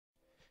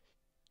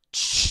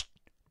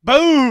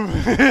Boom!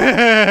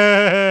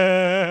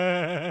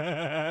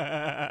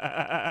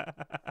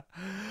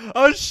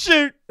 Oh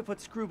shoot! To put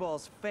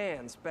Screwball's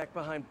fans back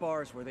behind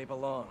bars where they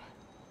belong.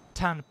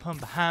 Time to put 'em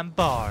behind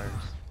bars.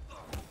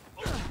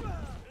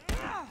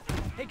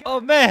 Hey, guys,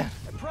 Oh man!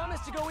 I promise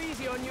to go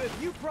easy on you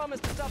if you promise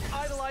to stop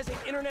idolizing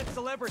internet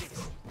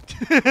celebrities.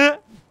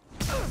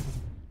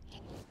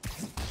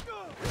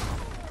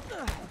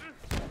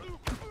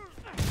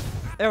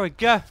 There we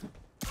go.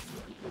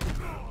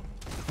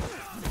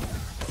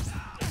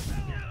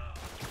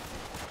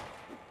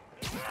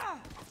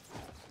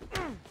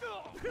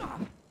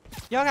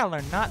 Y'all gotta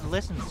learn not to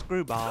listen to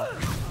Screwball.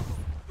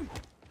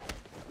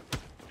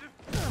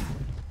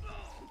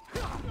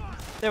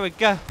 There we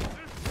go.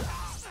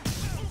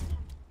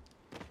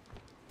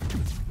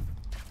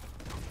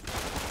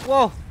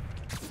 Whoa!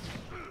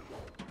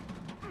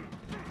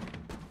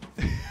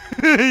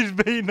 He's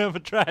beating up a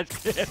trash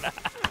can.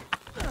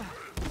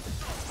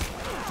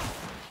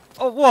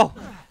 Oh, whoa!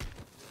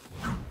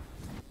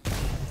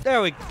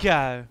 There we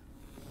go.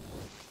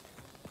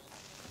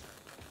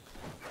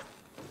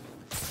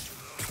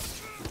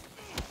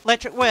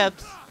 Electric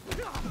webs.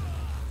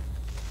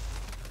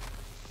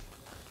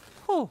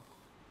 Whew.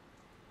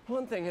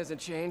 One thing hasn't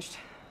changed.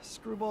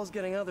 Screwball's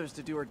getting others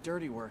to do her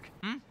dirty work.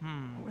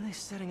 Mm-hmm. What were they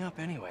setting up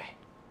anyway?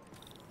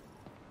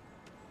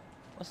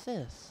 What's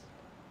this?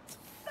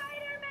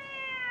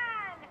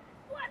 Spider-Man!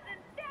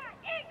 Wasn't that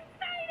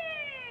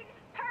exciting?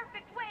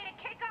 Perfect way to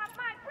kick off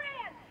my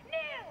brand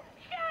new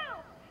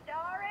show,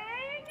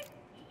 starring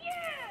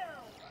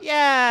you!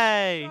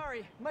 Yay!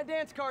 Sorry, my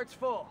dance card's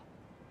full.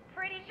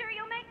 Pretty sure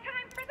you'll make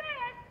time for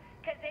this,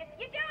 because if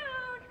you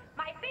don't,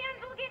 my fans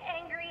will get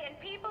angry and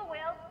people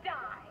will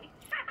die.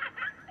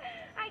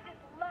 I just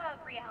love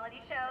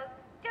reality shows,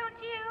 don't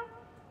you?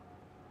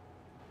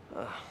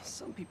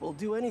 Some people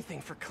do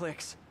anything for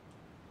clicks.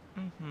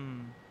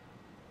 Mm-hmm.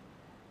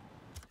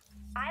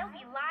 I'll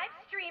be live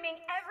streaming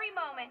every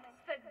moment,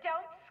 so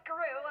don't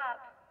screw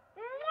up.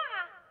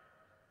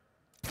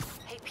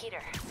 Mwah! Hey,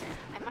 Peter.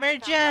 I Mary might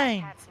have found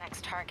Jane. Cat's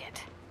next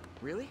target.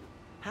 Really?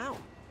 How?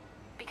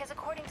 Because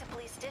according to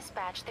police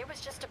dispatch, there was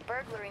just a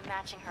burglary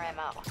matching her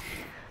MO.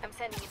 I'm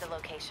sending you the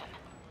location.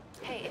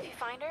 Hey, if you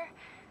find her,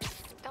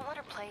 don't let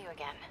her play you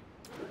again.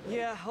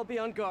 Yeah, I'll be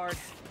on guard.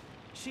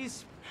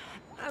 She's...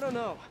 I don't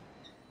know.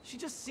 She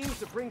just seems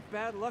to bring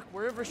bad luck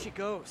wherever she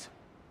goes.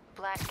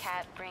 Black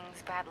Cat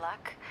brings bad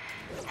luck.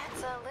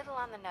 That's a little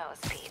on the nose,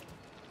 Pete.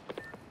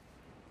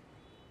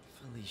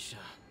 Felicia,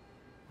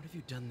 what have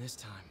you done this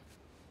time?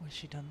 What's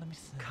she done? Let me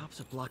see. Cops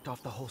have blocked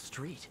off the whole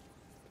street.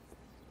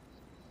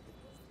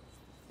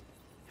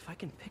 If I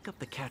can pick up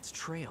the cat's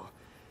trail,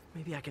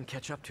 maybe I can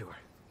catch up to her.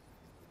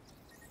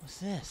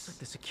 What's Looks this? like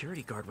the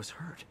security guard was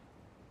hurt.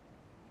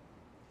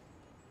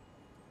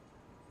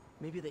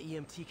 Maybe the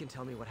EMT can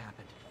tell me what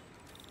happened.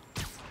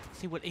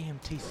 See what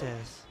EMT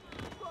says.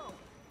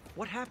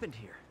 What happened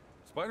here?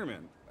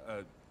 Spider-Man,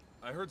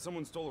 I heard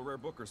someone stole a rare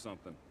book or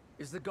something.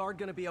 Is the guard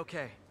gonna be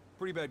okay?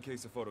 Pretty bad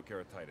case of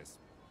photokeratitis.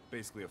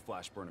 Basically a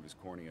flash burn of his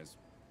corneas,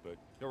 but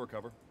he'll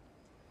recover.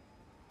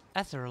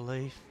 That's a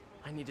relief.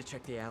 I need to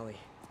check the alley.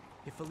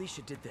 If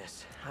Felicia did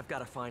this, I've got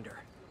to find her.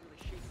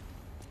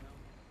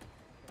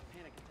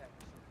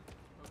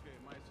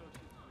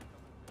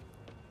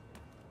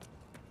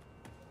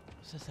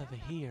 What's this over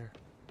here?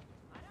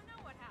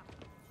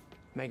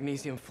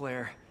 Magnesium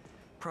flare.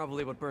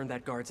 Probably what burned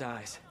that guard's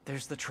eyes.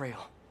 There's the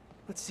trail.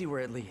 Let's see where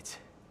it leads.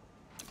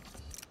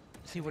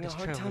 See what Having this a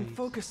hard trail time leads.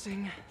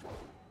 focusing.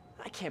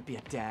 I can't be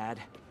a dad.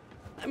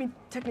 I mean,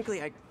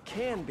 technically I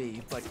can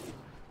be, but...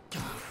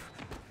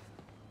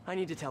 I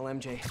need to tell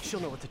MJ. She'll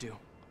know what to do.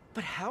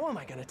 But how am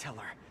I gonna tell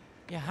her?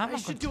 Yeah, how am I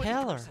gonna should do it in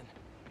tell her? person.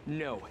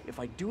 No, if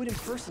I do it in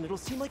person, it'll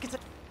seem like it's a...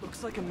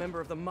 Looks like a member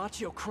of the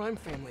Machio crime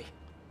family.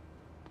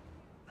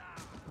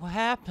 What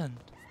happened?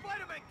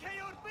 Spider-Man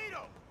KO'd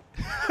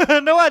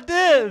Vito! No, I And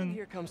didn't.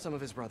 here come some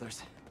of his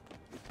brothers.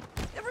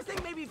 Ever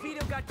think maybe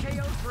Vito got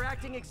KO'd for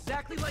acting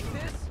exactly like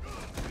this?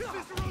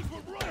 Mr. Rose,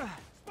 we're right!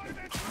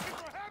 Spider-Man's looking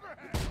for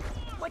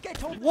Hammerhead! Like I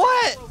told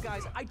What? you,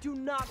 guys, I do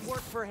not work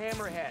for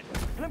Hammerhead.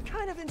 And I'm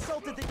kind of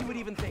insulted that you would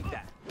even think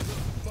that.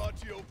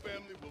 Machio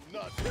family will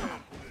not stand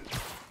for this.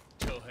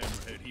 Tell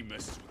Hammerhead he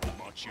messes with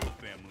the Machio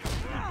family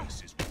and he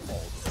messes with all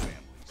the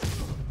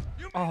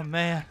families. Oh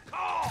man.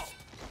 Call!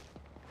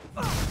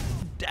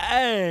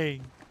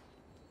 Dang.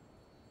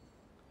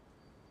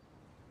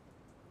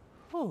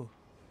 Whew.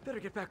 Better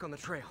get back on the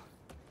trail.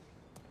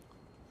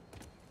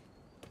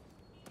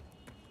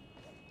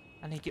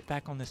 I need to get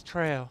back on this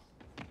trail.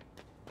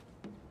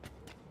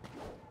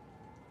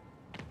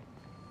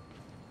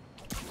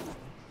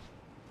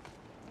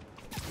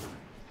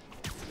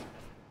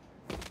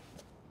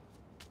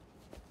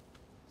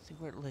 See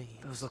where it leads.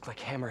 Those look like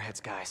Hammerhead's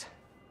guys.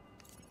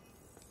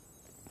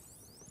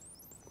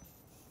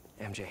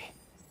 MJ,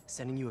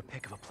 sending you a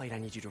pic of a plate I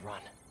need you to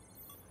run.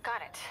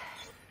 Got it.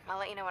 I'll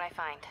let you know what I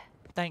find.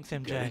 Thanks,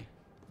 MJ.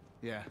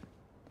 Yeah.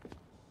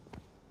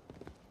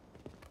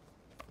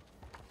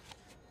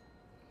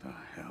 The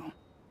hell?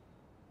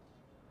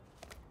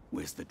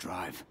 Where's the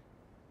drive?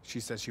 She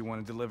said she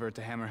wanted to deliver it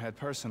to Hammerhead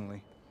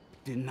personally.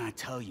 Didn't I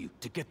tell you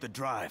to get the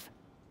drive?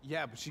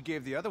 Yeah, but she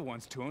gave the other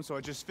ones to him, so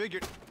I just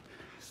figured...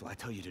 So I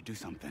tell you to do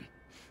something,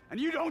 and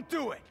you don't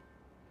do it!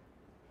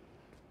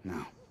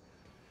 Now,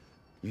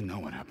 you know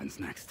what happens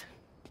next.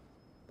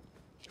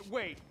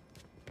 Wait.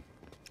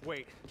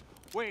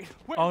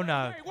 Oh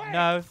no.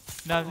 No.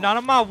 No, not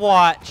on my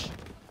watch.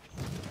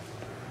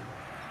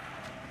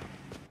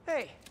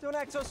 Hey, don't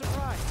act so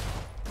surprised.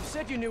 You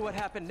said you knew what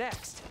happened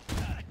next.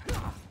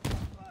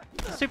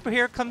 The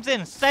superhero comes in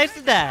and saves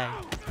the day.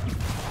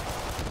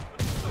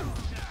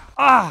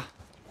 Ah!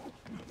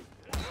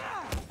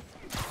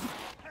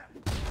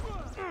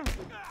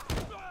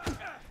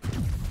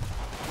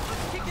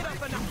 Kick it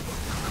up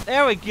enough.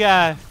 There we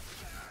go.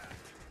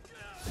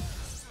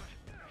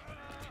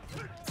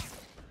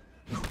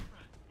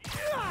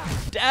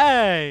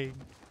 Dang!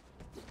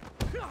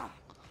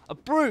 A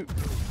brute!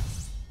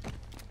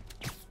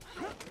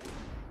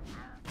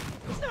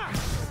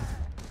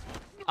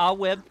 All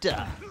webbed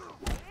up.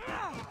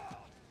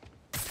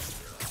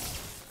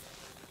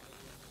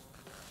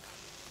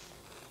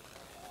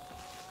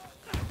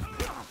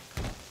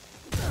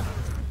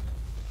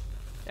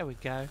 There we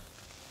go.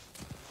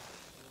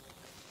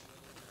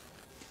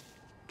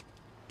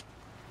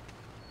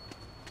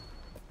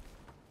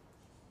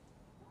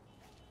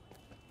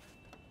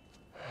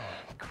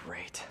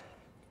 Great.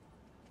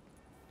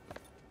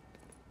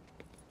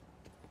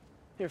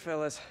 Here,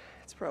 fellas.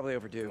 It's probably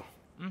overdue.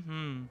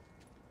 Mm-hmm.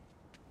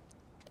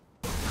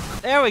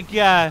 There we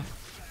go.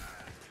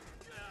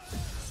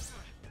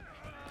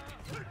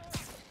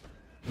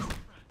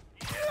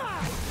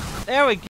 There we go.